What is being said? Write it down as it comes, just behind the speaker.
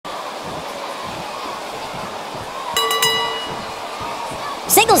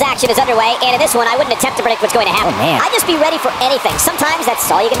Singles action is underway, and in this one, I wouldn't attempt to predict what's going to happen. Oh, man. I'd just be ready for anything. Sometimes that's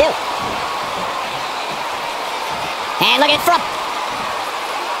all you can do. And look at it from...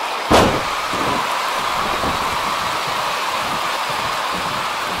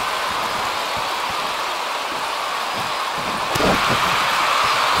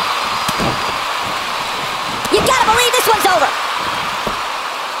 You gotta believe this one's over.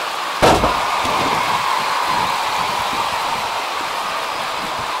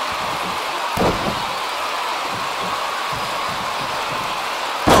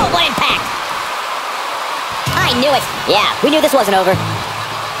 Oh, what impact! I knew it. Yeah, we knew this wasn't over.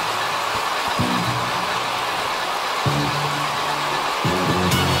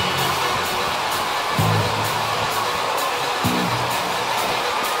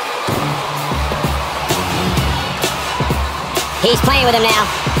 He's playing with him now.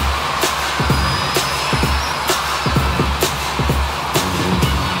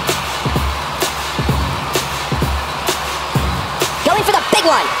 Going for the big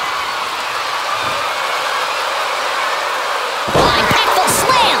one. Oh, impactful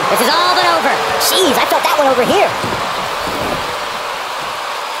slam. This is all but over. Jeez, I felt that one over here.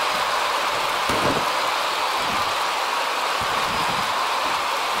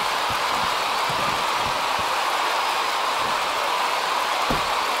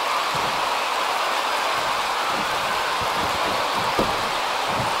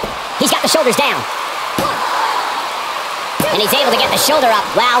 He's got the shoulders down. And he's able to get the shoulder up.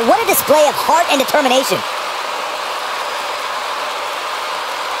 Wow, what a display of heart and determination.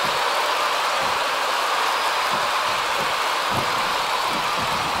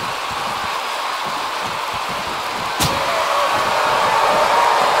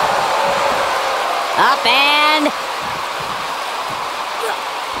 Up and...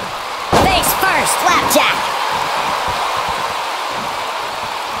 face first, flapjack.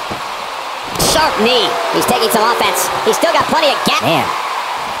 Sharp knee. He's taking some offense. He's still got plenty of gap. Man.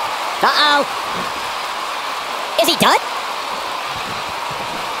 Uh-oh. Is he done?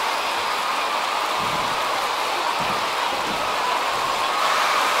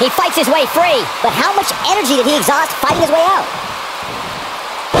 He fights his way free, but how much energy did he exhaust fighting his way out?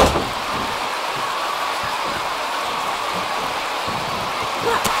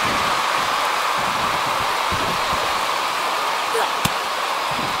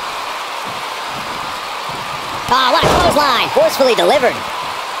 Oh, what a clothesline! Forcefully delivered.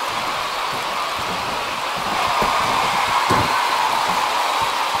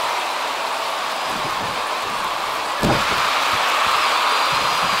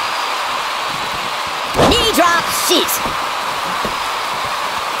 Knee drop, jeez.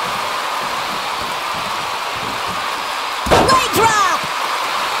 Leg drop!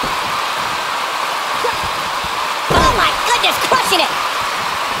 Oh my goodness, crushing it!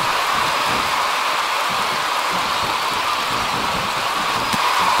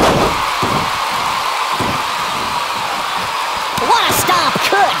 What a stomp!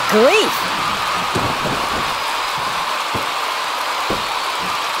 Good grief!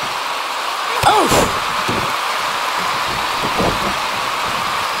 Oof!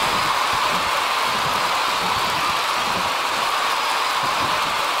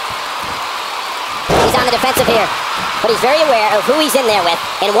 He's on the defensive here, but he's very aware of who he's in there with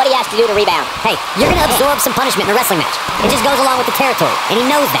and what he has to do to rebound. Hey, you're gonna absorb some punishment in a wrestling match. It just goes along with the territory, and he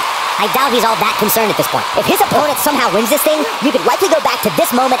knows that. I doubt he's all that concerned at this point. If his opponent somehow wins this thing, you could likely go back to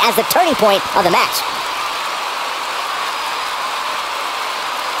this moment as the turning point of the match.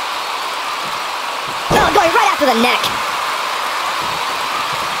 Oh, going right after the neck.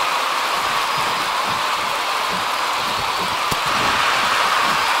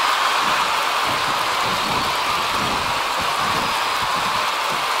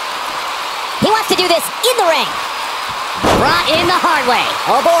 He wants to do this in the ring. Brought in the hard way.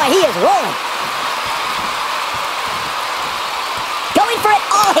 Oh boy, he is rolling. Going for it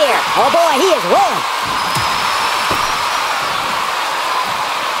all here. Oh boy, he is rolling.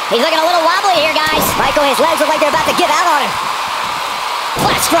 He's looking a little wobbly here, guys. Michael, his legs look like they're about to give out on him.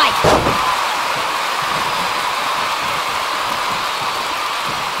 What a strike.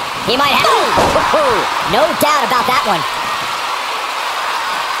 He might have... No doubt about that one.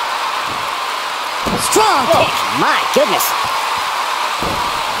 Strong kick. My goodness.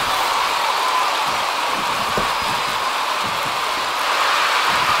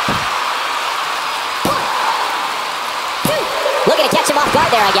 Looking to catch him off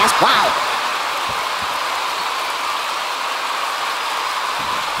guard there, I guess. Wow.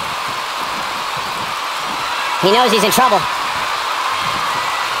 He knows he's in trouble.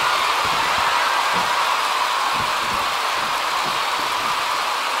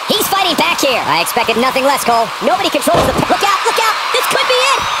 fighting back here. I expected nothing less, Cole. Nobody controls the... Look out, look out! This could be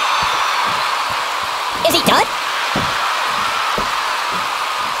it! Is he done?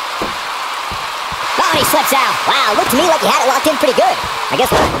 Oh, and he slips out. Wow, looked to me like he had it locked in pretty good. I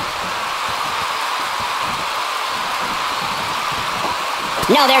guess not.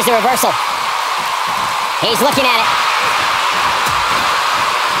 No, there's the reversal. He's looking at it.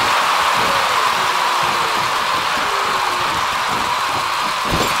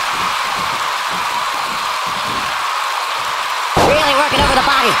 Really working over the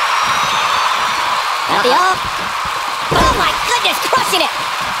body. Oh my goodness, crushing it.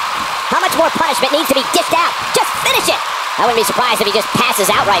 How much more punishment needs to be dished out? Just finish it. I wouldn't be surprised if he just passes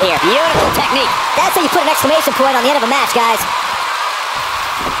out right here. Beautiful technique. That's how you put an exclamation point on the end of a match, guys.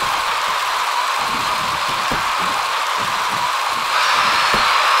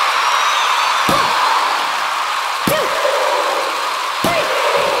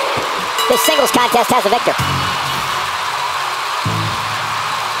 This singles contest has a victor.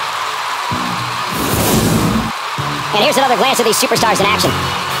 And here's another glance at these superstars in action.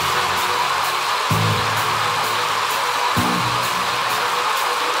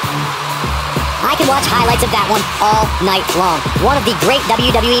 I can watch highlights of that one all night long. One of the great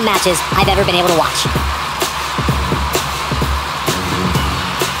WWE matches I've ever been able to watch.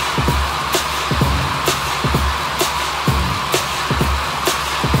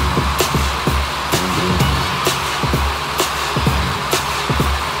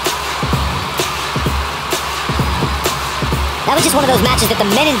 That was just one of those matches that the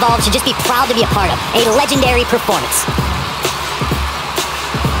men involved should just be proud to be a part of. A legendary performance.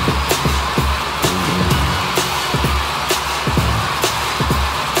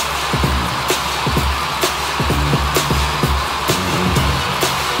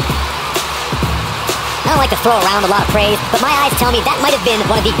 I don't like to throw around a lot of praise, but my eyes tell me that might have been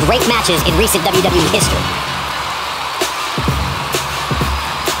one of the great matches in recent WWE history.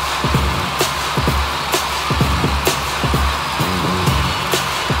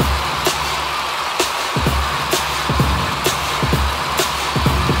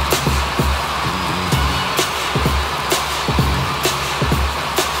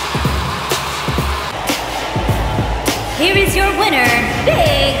 Here is your winner,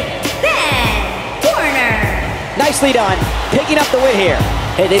 Big Ben Warner. Nicely done, picking up the win here.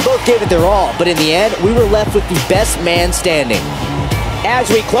 Hey, they both gave it their all, but in the end, we were left with the best man standing.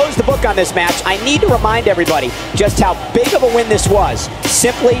 As we close the book on this match, I need to remind everybody just how big of a win this was.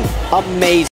 Simply amazing.